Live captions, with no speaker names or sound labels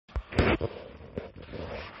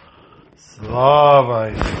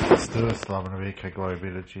Slava Christus, Slava Navika, glory be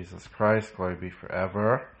to Jesus Christ, glory be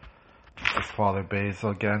forever. This is Father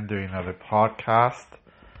Basil again doing another podcast.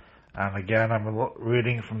 And again, I'm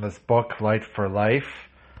reading from this book, Light for Life,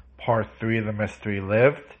 Part 3, The Mystery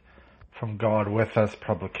Lived, from God With Us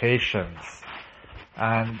Publications.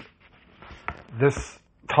 And this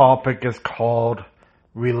topic is called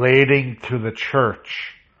Relating to the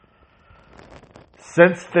Church.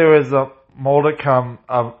 Since there is a modicum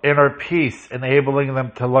of inner peace enabling them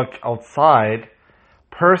to look outside,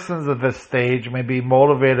 persons at this stage may be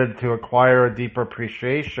motivated to acquire a deeper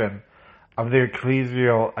appreciation of their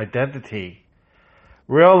ecclesial identity,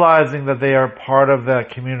 realizing that they are part of the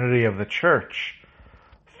community of the church,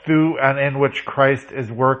 through and in which Christ is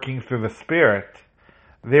working through the Spirit.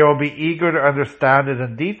 They will be eager to understand it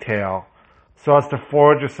in detail, so as to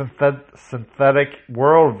forge a synthetic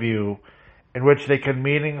worldview in which they can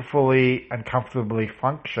meaningfully and comfortably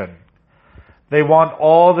function. They want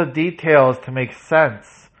all the details to make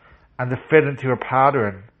sense and to fit into a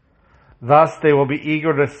pattern. Thus, they will be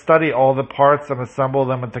eager to study all the parts and assemble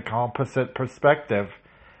them into composite perspective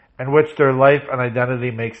in which their life and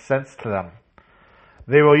identity makes sense to them.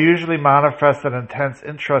 They will usually manifest an intense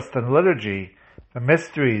interest in liturgy, the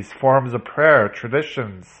mysteries, forms of prayer,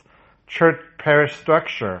 traditions, church parish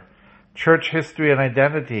structure, church history and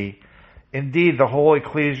identity, indeed the whole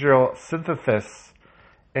ecclesial synthesis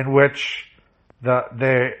in which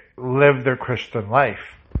they live their Christian life.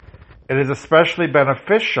 It is especially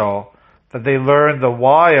beneficial that they learn the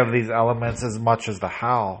why of these elements as much as the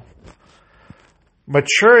how.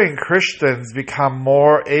 Maturing Christians become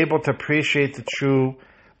more able to appreciate the true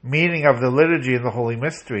meaning of the liturgy and the holy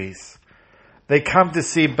mysteries. They come to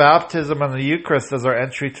see baptism and the Eucharist as our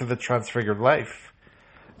entry to the transfigured life.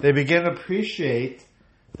 They begin to appreciate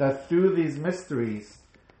that through these mysteries,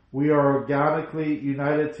 we are organically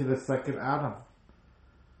united to the second Adam,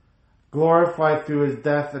 glorified through his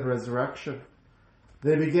death and resurrection.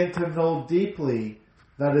 They begin to know deeply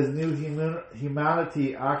that his new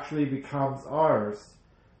humanity actually becomes ours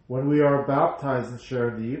when we are baptized and share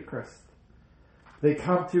in the Eucharist. They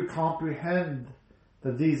come to comprehend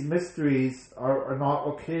that these mysteries are not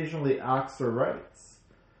occasionally acts or rites,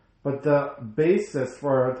 but the basis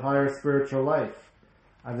for our entire spiritual life,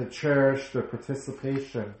 and to cherish their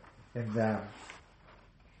participation in them.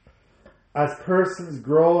 As persons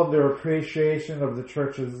grow in their appreciation of the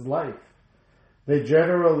Church's life, they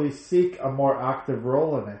generally seek a more active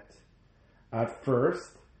role in it. At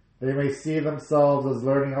first, they may see themselves as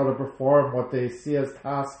learning how to perform what they see as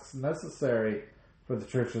tasks necessary for the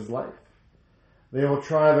Church's life. They will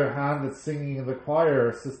try their hand at singing in the choir,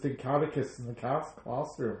 assisting catechists in the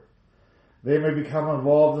classroom. They may become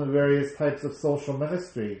involved in various types of social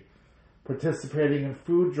ministry, participating in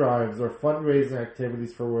food drives or fundraising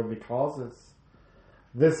activities for worthy causes.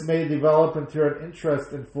 This may develop into an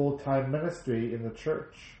interest in full-time ministry in the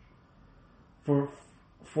church.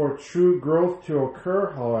 For true growth to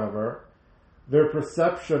occur, however, their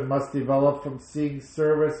perception must develop from seeing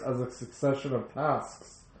service as a succession of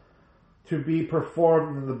tasks to be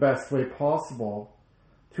performed in the best way possible,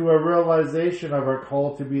 to a realization of our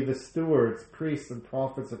call to be the stewards, priests, and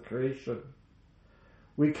prophets of creation.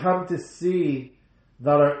 We come to see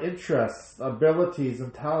that our interests, abilities,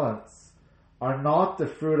 and talents are not the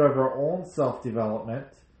fruit of our own self-development,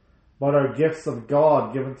 but are gifts of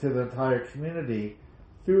God given to the entire community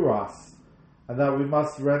through us, and that we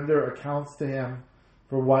must render accounts to Him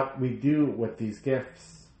for what we do with these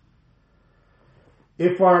gifts.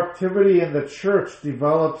 If our activity in the church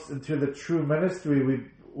develops into the true ministry,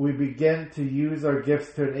 we begin to use our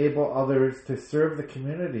gifts to enable others to serve the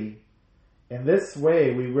community. In this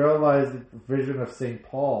way, we realize the vision of St.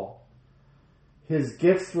 Paul. His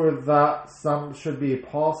gifts were that some should be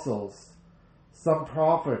apostles, some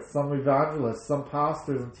prophets, some evangelists, some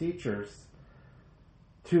pastors and teachers,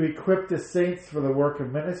 to equip the saints for the work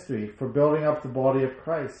of ministry, for building up the body of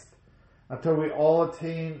Christ, until we all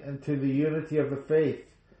attain into the unity of the faith,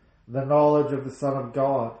 the knowledge of the Son of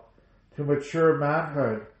God, to mature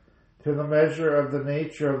manhood, to the measure of the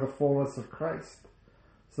nature of the fullness of Christ,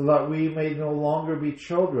 so that we may no longer be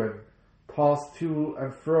children, tossed to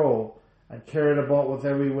and fro, and carried about with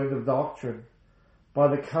every wind of doctrine, by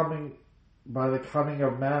the cunning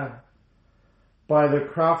of man, by the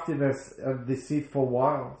craftiness and deceitful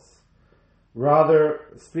wiles. Rather,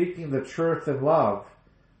 speaking the truth in love,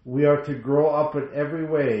 we are to grow up in every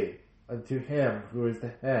way unto Him who is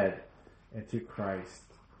the head, into Christ.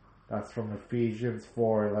 That's from Ephesians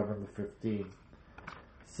 4:11-15.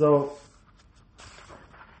 So,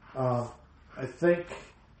 I think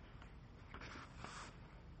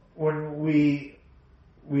when we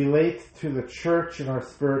relate to the church in our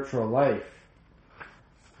spiritual life.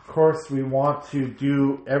 Of course, we want to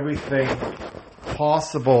do everything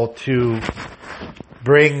possible to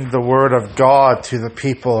bring the Word of God to the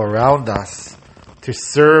people around us, to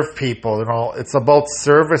serve people. You know, it's about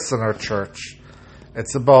service in our church.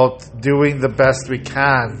 It's about doing the best we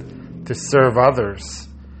can to serve others.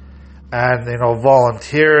 And, you know,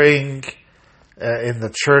 volunteering in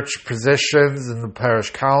the church positions, in the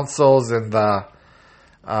parish councils, in the,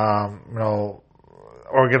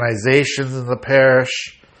 organizations in the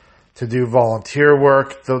parish, to do volunteer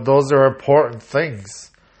work. Those are important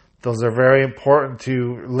things. Those are very important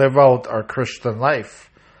to live out our Christian life,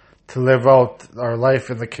 to live out our life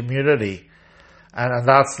in the community. And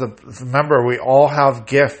that's remember, we all have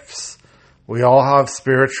gifts. We all have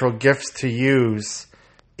spiritual gifts to use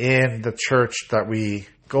in the church that we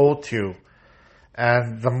go to.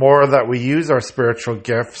 And the more that we use our spiritual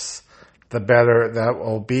gifts, the better that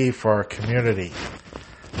will be for our community.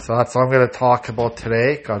 So that's all I'm going to talk about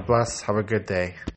today. God bless. Have a good day.